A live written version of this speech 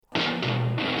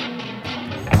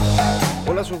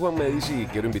Hola, soy Juan Medici y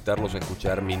quiero invitarlos a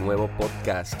escuchar mi nuevo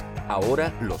podcast,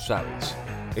 Ahora lo sabes.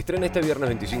 Estrena este viernes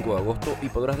 25 de agosto y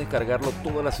podrás descargarlo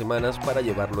todas las semanas para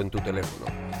llevarlo en tu teléfono.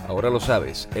 Ahora lo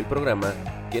sabes, el programa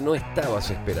que no estabas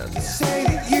esperando.